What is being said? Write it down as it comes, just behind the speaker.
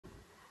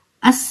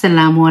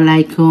Assalamu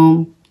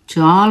alaikum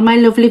to all my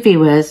lovely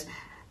viewers.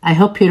 I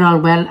hope you're all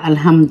well.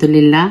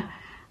 Alhamdulillah,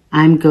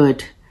 I'm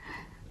good.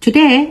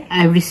 Today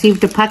I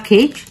received a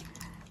package.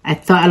 I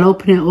thought I'll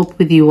open it up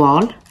with you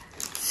all.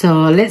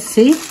 So let's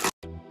see.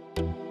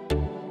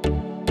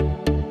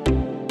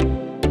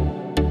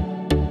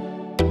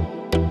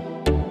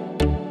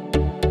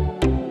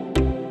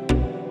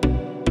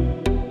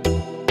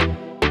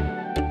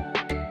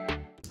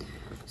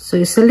 So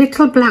it's a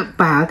little black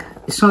bag.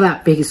 It's not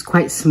that big, it's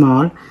quite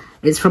small.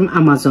 It's from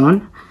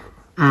Amazon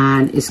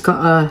and it's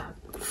got a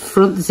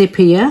front zip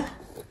here,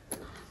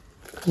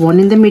 one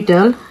in the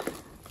middle,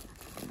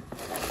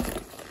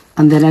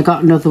 and then I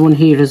got another one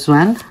here as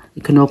well.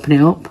 You can open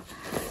it up,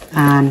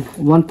 and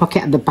one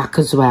pocket at the back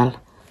as well.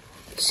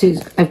 So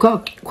I've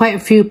got quite a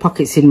few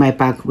pockets in my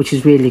bag, which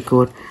is really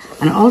good.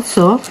 And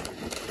also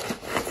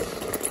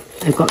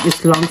I've got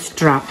this long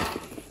strap,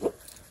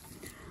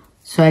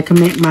 so I can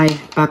make my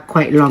bag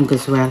quite long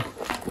as well.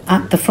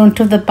 At the front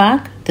of the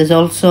bag, there's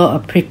also a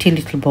pretty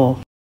little bowl.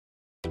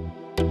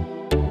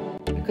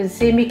 You can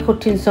see me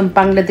cutting some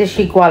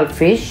Bangladeshi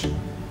fish.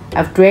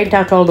 I've drained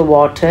out all the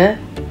water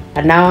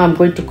and now I'm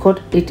going to cut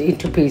it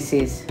into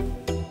pieces.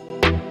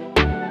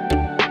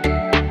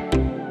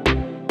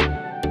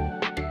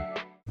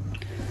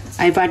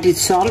 I've added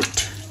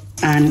salt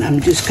and I'm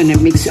just going to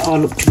mix it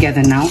all up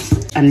together now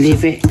and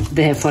leave it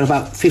there for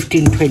about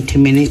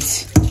 15-20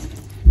 minutes.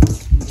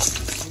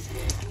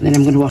 Then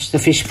I'm going to wash the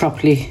fish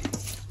properly.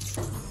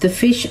 The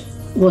fish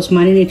was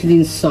marinated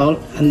in salt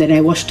and then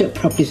I washed it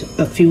properly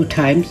a few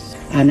times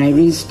and I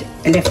left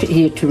it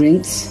here to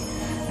rinse,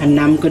 and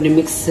now I'm going to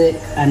mix it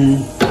and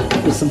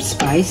with some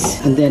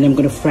spice and then I'm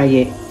going to fry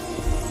it.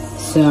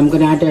 So I'm going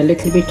to add a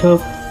little bit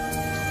of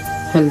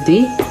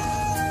haldi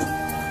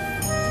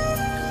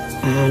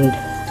and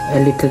a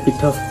little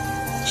bit of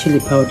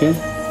chili powder,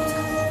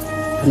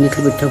 a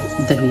little bit of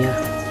dhania,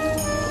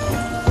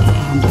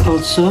 and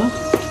also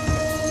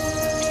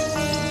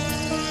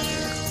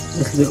a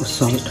little bit of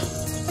salt.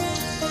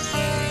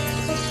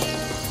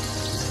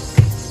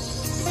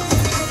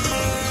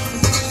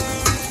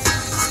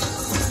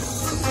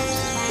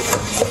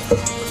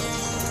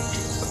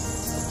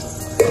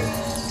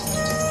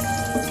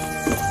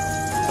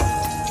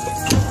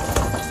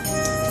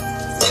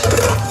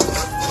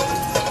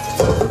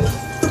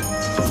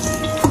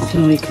 So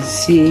you can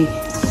see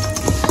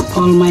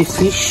all my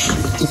fish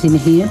is in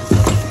here,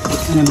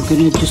 and I'm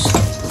going to just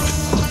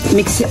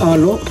mix it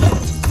all up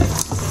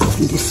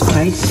with this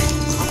spice.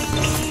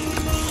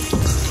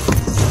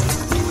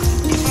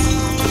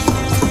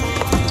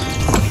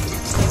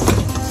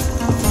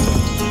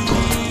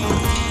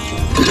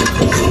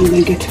 I'm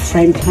going to get a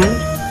frying pan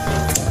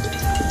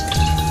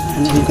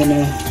and I'm going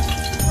to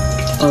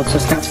also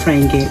start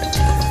frying it.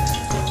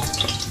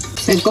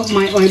 So I've got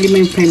my oil in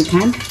my frying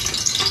pan.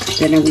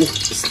 Then I'm going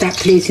to start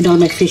placing all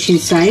my fish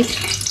inside.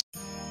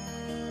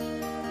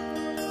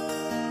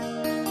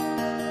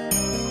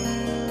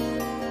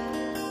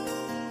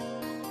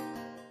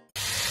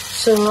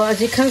 So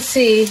as you can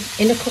see,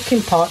 in a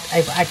cooking pot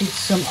I've added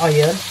some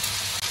oil,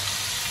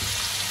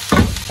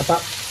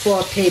 about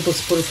 4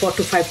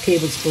 to 5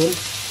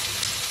 tablespoons.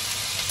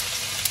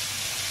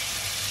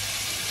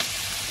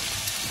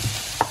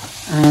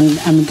 And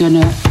I'm going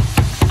to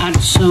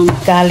add some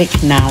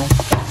garlic now.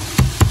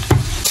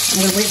 I'm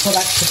going to wait for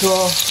that to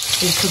go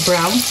into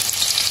brown,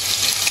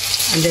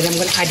 and then I'm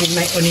going to add in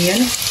my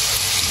onion.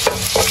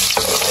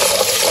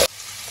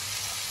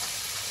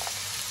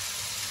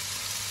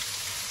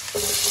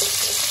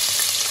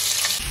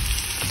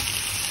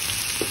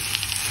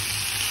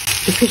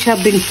 The fish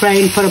have been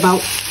frying for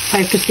about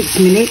 5 to 6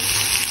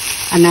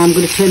 minutes, and now I'm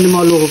going to turn them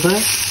all over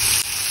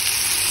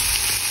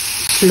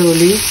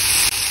slowly.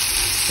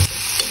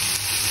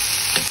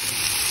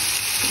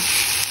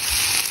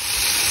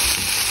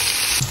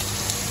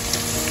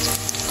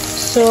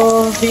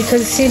 So you can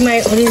see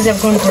my onions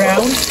have gone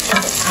brown,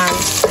 and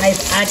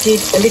I've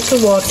added a little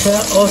water,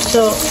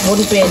 also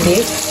 1 bay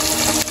leaf.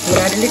 We'll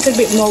add a little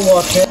bit more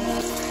water.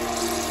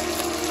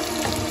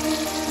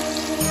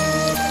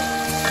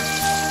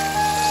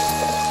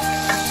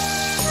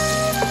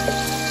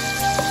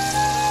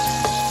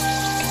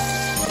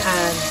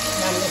 And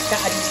now I'm going to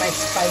start adding my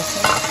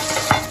spices.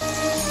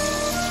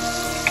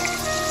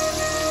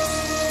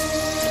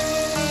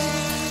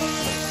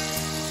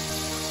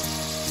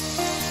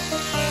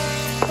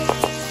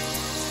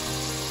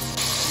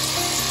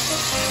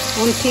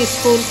 One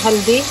teaspoon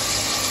haldi,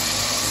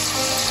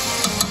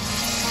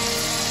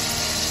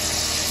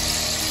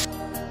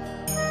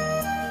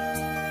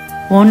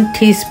 one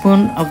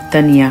teaspoon of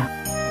dhania,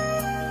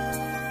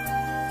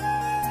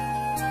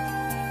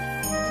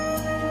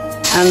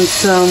 and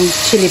some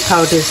chili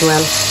powder as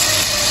well,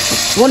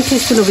 1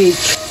 teaspoon of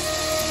each.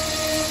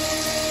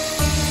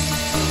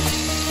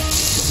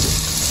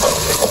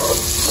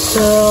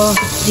 So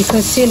you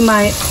can see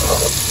my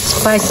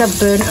spice have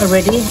burned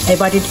already.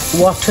 I've added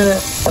water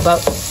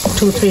about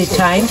 2-3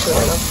 times,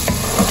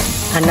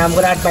 and now I'm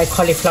going to add my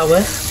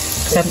cauliflower.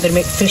 So I'm going to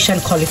make fish and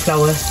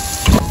cauliflower.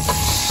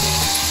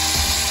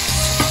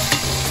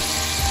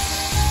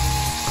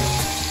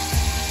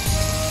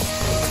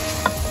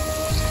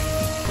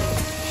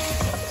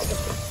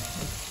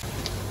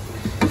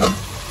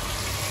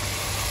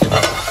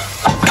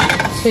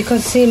 So you can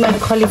see my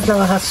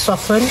cauliflower has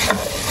softened.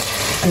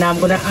 And I'm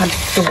going to add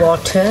the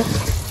water.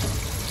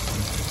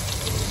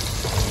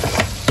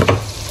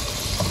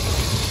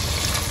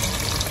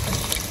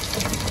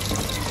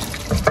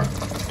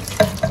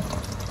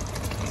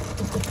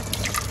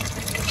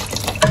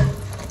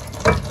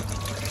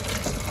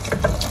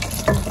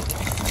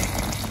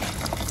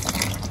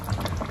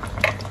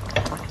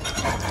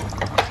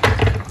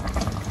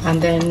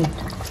 And then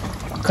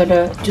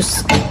gonna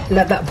just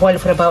let that boil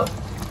for about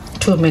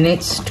 2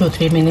 minutes,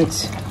 2-3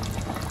 minutes.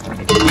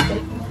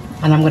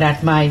 And I'm gonna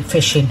add my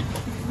fish in.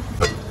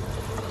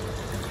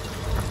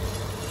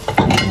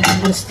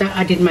 I'm gonna start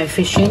adding my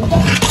fish in.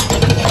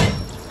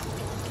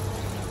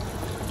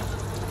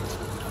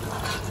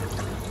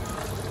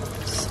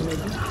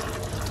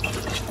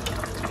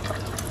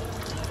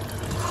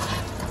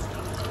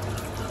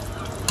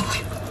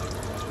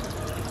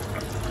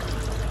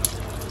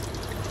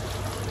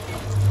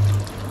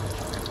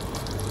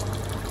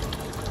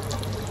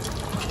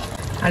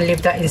 And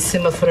leave that in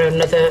simmer for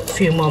another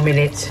few more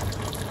minutes.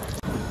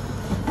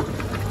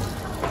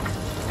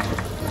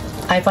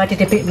 I've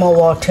added a bit more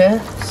water,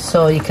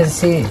 so you can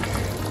see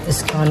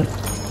it's gone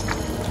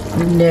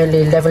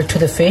nearly level to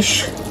the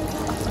fish.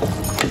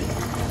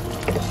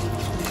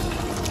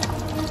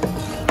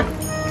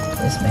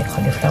 There's my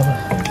cauliflower.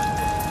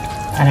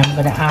 And I'm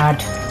going to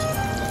add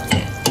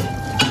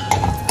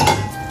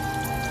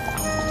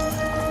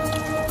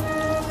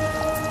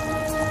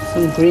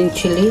some green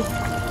chili.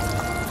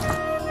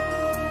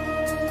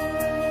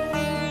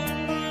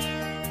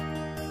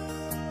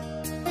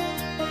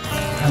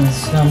 And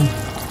some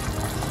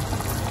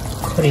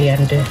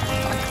coriander.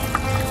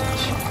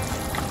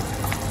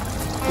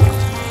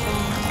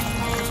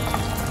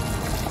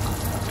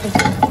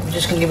 I'm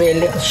just going to give it a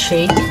little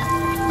shake.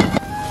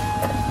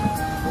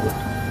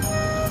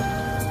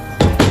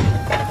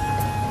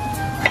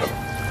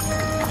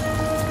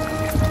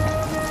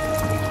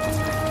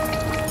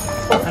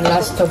 And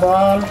last of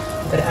all,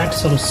 I'm going to add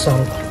some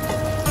salt.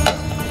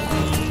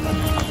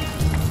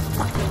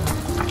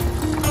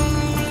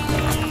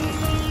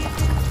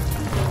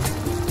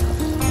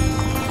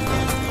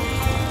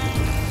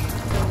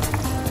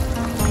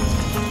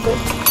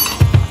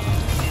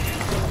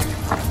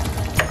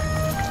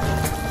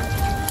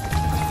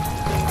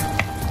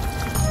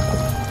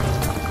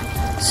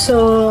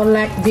 So,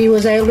 like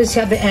viewers, I always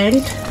say at the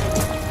end,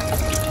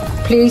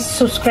 please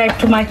subscribe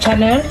to my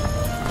channel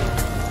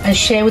and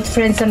share with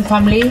friends and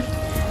family.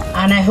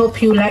 And I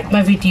hope you like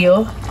my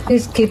video.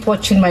 Please keep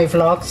watching my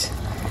vlogs,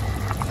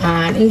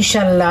 and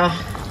inshallah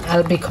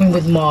I'll be coming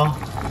with more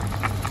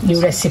new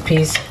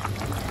recipes.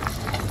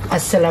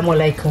 Assalamu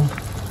alaikum.